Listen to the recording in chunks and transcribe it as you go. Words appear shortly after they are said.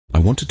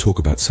want to talk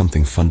about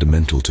something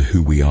fundamental to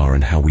who we are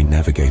and how we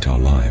navigate our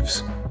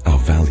lives, our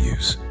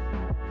values.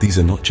 These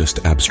are not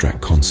just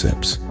abstract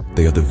concepts,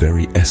 they are the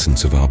very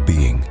essence of our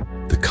being,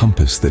 the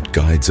compass that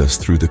guides us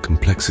through the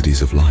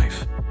complexities of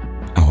life.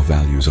 Our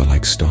values are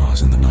like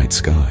stars in the night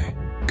sky,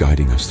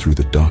 guiding us through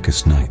the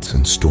darkest nights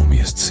and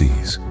stormiest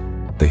seas.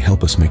 They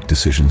help us make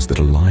decisions that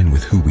align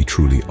with who we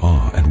truly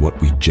are and what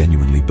we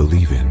genuinely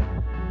believe in.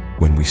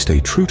 When we stay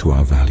true to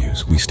our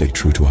values, we stay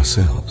true to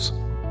ourselves.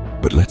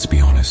 But let's be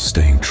honest,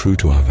 staying true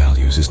to our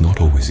values is not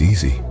always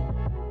easy.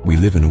 We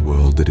live in a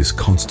world that is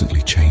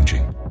constantly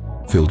changing,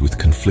 filled with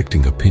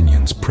conflicting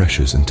opinions,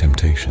 pressures, and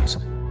temptations.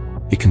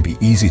 It can be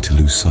easy to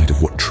lose sight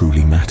of what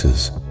truly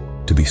matters,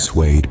 to be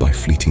swayed by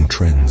fleeting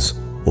trends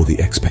or the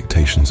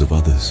expectations of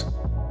others.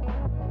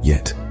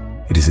 Yet,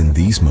 it is in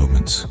these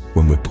moments,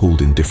 when we're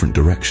pulled in different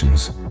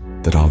directions,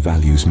 that our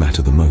values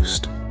matter the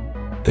most.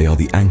 They are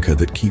the anchor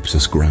that keeps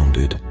us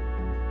grounded.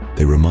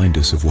 They remind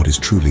us of what is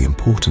truly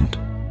important,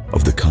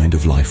 of the kind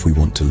of life we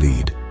want to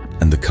lead,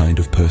 and the kind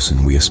of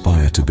person we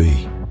aspire to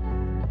be.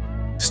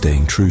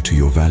 Staying true to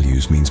your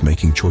values means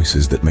making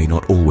choices that may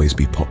not always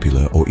be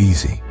popular or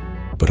easy,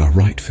 but are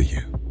right for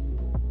you.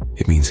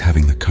 It means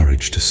having the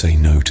courage to say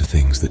no to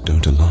things that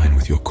don't align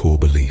with your core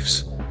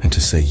beliefs, and to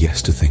say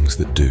yes to things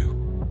that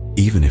do,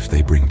 even if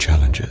they bring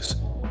challenges.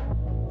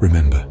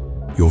 Remember,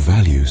 your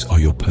values are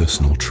your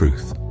personal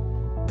truth.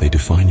 They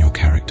define your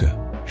character,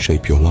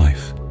 shape your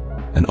life,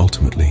 and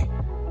ultimately,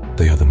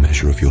 they are the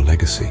measure of your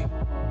legacy.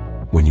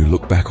 When you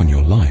look back on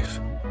your life,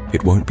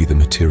 it won't be the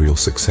material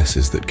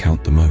successes that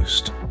count the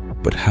most,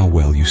 but how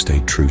well you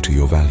stayed true to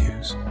your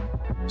values.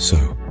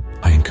 So,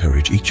 I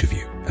encourage each of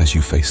you, as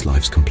you face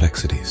life's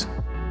complexities,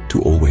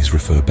 to always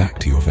refer back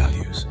to your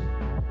values.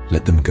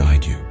 Let them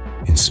guide you,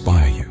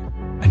 inspire you,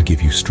 and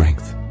give you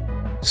strength.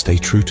 Stay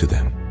true to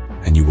them,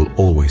 and you will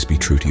always be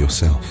true to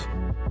yourself.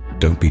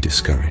 Don't be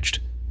discouraged,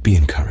 be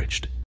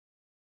encouraged.